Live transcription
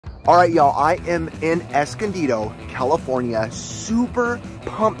All right, y'all, I am in Escondido, California. Super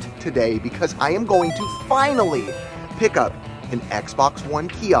pumped today because I am going to finally pick up an Xbox One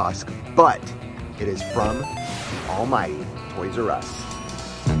kiosk, but it is from almighty Toys R Us.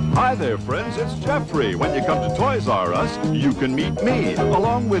 Hi there, friends. It's Jeffrey. When you come to Toys R Us, you can meet me,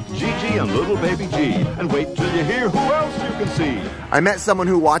 along with Gigi and little baby G. And wait till you hear who else you can see. I met someone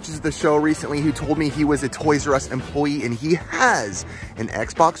who watches the show recently who told me he was a Toys R Us employee, and he has an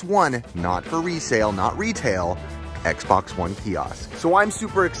Xbox One, not for resale, not retail, Xbox One kiosk. So I'm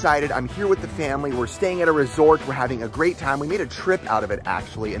super excited. I'm here with the family. We're staying at a resort. We're having a great time. We made a trip out of it,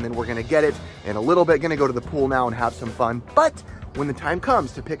 actually, and then we're gonna get it in a little bit. Gonna go to the pool now and have some fun. But when the time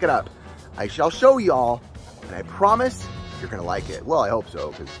comes to pick it up, I shall show y'all, and I promise you're gonna like it. Well, I hope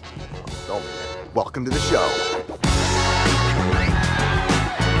so, because don't. Welcome to the show.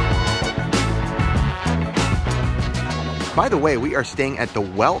 By the way, we are staying at the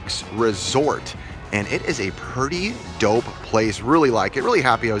Welks Resort, and it is a pretty dope place. Really like it. Really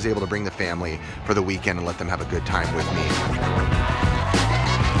happy I was able to bring the family for the weekend and let them have a good time with me.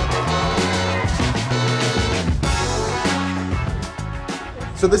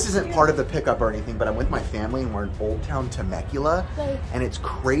 So this isn't part of the pickup or anything, but I'm with my family and we're in Old Town Temecula, and it's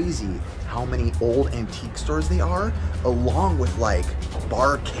crazy how many old antique stores they are, along with like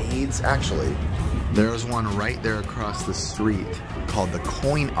barcades. Actually, there's one right there across the street called the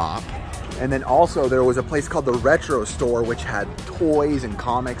Coin Op. And then also there was a place called the Retro Store, which had toys and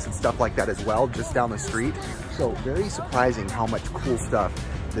comics and stuff like that as well, just down the street. So very surprising how much cool stuff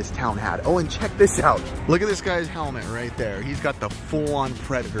this town had. Oh, and check this out. Look at this guy's helmet right there. He's got the full-on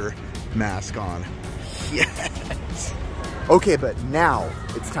Predator mask on. Yes. Okay, but now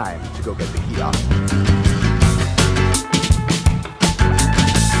it's time to go get the kiosk.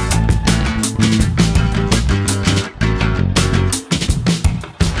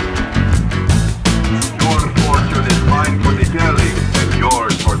 Your fortune is mine for the telling, and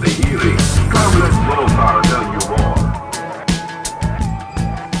yours for the healing. Come, let Willpower tell you more.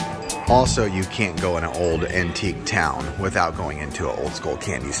 Also, you can't go in an old antique town without going into an old school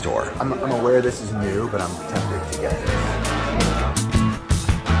candy store. I'm aware this is new, but I'm tempted to get it.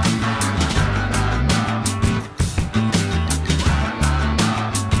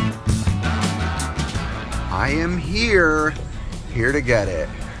 I am here to get it.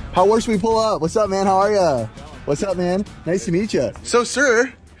 Where should we pull up? What's up, man? How are ya? What's up, man? Nice to meet you. So,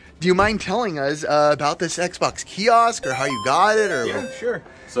 sir, do you mind telling us about this Xbox kiosk or how you got it? Or yeah, sure.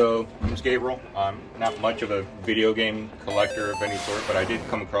 So, my name's Gabriel. I'm not much of a video game collector of any sort, but I did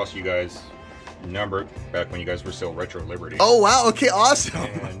come across you guys number back when you guys were still Retro Liberty. Oh, wow. Okay, awesome.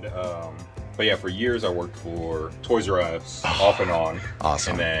 And, but yeah, for years I worked for Toys R Us, off and on.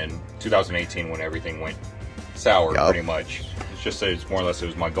 Awesome. And then 2018, when everything went sour, pretty much. It's just it's more or less it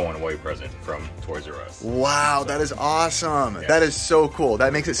was my going away present from Toys R Us. Wow, that is awesome. Yeah. That is so cool.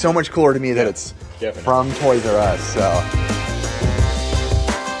 That makes it so much cooler to me that it's from Toys R Us. So.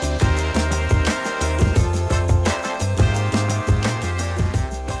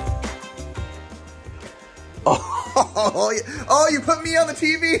 Oh, you put me on the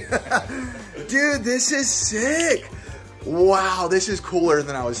TV? Dude, this is sick. Wow, this is cooler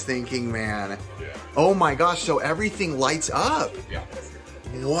than I was thinking, man. Yeah. Oh my gosh, so everything lights up. Yeah.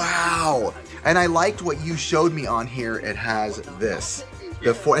 Wow. And I liked what you showed me on here. It has this.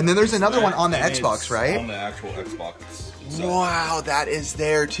 And then there's another one on the Xbox, right? On the actual Xbox. So. Wow, that is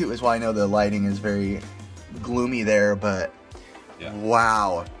there too. As well, I know the lighting is very gloomy there, but yeah.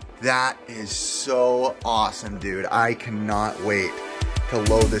 Wow. That is so awesome, dude. I cannot wait to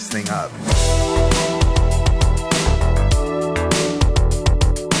load this thing up.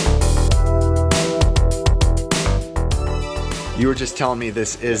 You were just telling me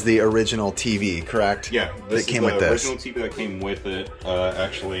this is the original TV, correct? Yeah, this that came is with the this. original TV that came with it.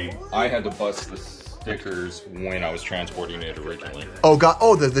 Actually, I had to bust the stickers when I was transporting it originally. Oh god!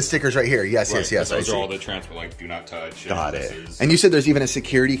 Oh, the stickers right here. Yes, right, yes. Those are all the transport, like do not touch. Got it. And you said there's even a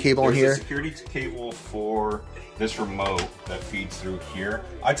security cable in here. There's a security cable for this remote that feeds through here.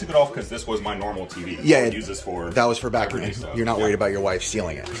 I took it off because this was my normal TV. Yeah, I would use this for that was for back when you're not worried about your wife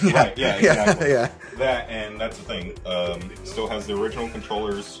stealing it. Right, yeah, exactly. Yeah. That, and that's the thing. Still has the original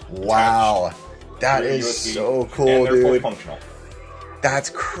controllers. Wow, that is USB, so cool, and they're dude. fully functional.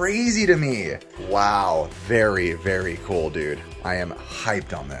 That's crazy to me. Wow, very, very cool, dude. I am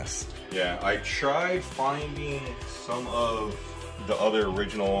hyped on this. Yeah, I tried finding some of the other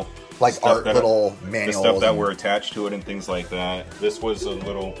original like art little manuals. The stuff that were attached to it and things like that. This was a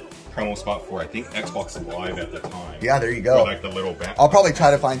little promo spot for, I think, Xbox Live at the time. Yeah, there you go. For like the little back. I'll probably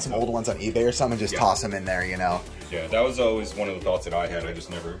try to find some old ones on eBay or something and just toss them in there, you know. Yeah, that was always one of the thoughts that I had. I just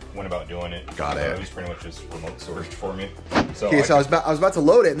never went about doing it. Got it. It was pretty much just remote storage for me. So okay, so I was about to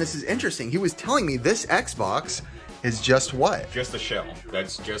load it, and this is interesting. He was telling me this Xbox is just what? Just a shell.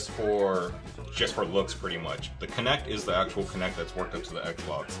 That's just for looks, pretty much. The Kinect is the actual Kinect that's worked up to the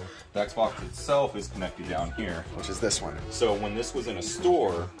Xbox. The Xbox itself is connected down here, which is this one. So when this was in a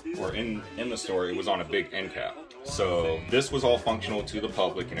store, or in the store, it was on a big end cap. So this was all functional to the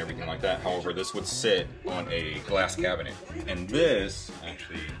public and everything like that. However, this would sit on a glass cabinet, and this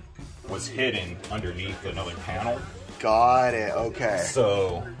actually was hidden underneath another panel. Got it. Okay.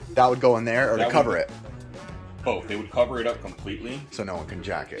 So that would go in there, or to cover it. Both. They would cover it up completely, so no one can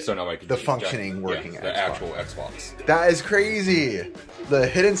jack it. So nobody can. The functioning, working Xbox. The actual Xbox. That is crazy. The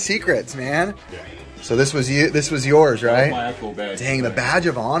hidden secrets, man. Yeah. So this was you. This was yours, right? That was my actual badge. Dang, the badge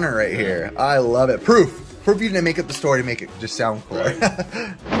of honor right here. I love it. Proof you didn't make up the story to make it just sound cool. Right.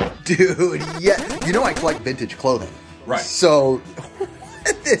 Dude, yeah. You know I collect vintage clothing. Right. So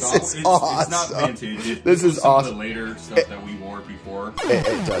this is awesome. It's not vintage. This is some awesome. Of the later stuff that we wore before.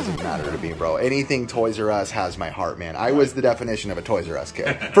 It doesn't matter to me, bro. Anything Toys R Us has my heart, man. I was the definition of a Toys R Us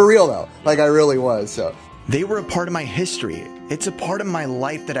kid. For real, though. Like, I really was, so. They were a part of my history. It's a part of my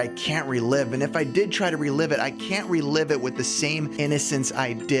life that I can't relive. And if I did try to relive it, I can't relive it with the same innocence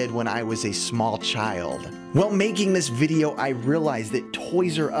I did when I was a small child. While making this video, I realized that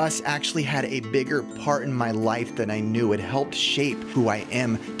Toys R Us actually had a bigger part in my life than I knew. It helped shape who I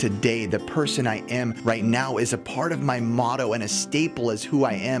am today. The person I am right now is a part of my motto and a staple as who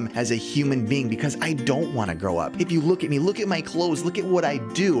I am as a human being, because I don't want to grow up. If you look at me, look at my clothes, look at what I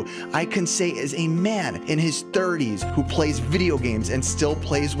do. I can say as a man in his 30s who plays video games and still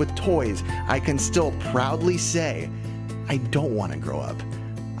plays with toys, I can still proudly say, I don't want to grow up.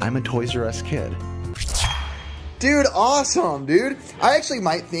 I'm a Toys R Us kid. Dude, awesome, dude. I actually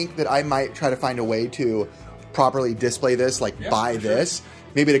might think that I might try to find a way to properly display this, like buy this.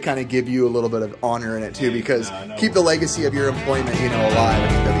 Maybe to kind of give you a little bit of honor in it too, because keep the legacy of your employment, you know, alive. I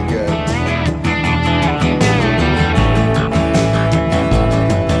think that'd be good.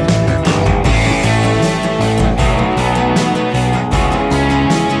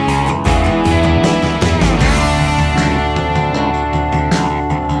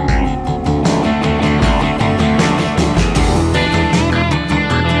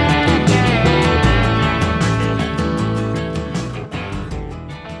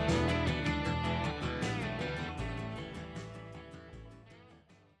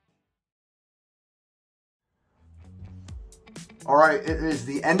 All right, it is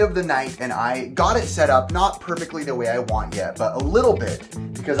the end of the night and I got it set up, not perfectly the way I want yet, but a little bit,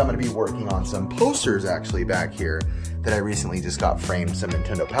 because I'm gonna be working on some posters actually back here that I recently just got framed, some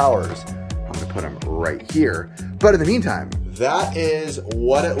Nintendo Powers. I'm gonna put them right here. But in the meantime, that is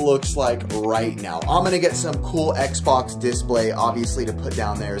what it looks like right now. I'm gonna get some cool Xbox display, obviously, to put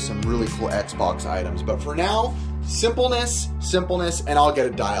down there, some really cool Xbox items. But for now, simpleness, and I'll get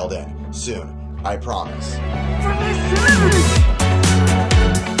it dialed in soon, I promise.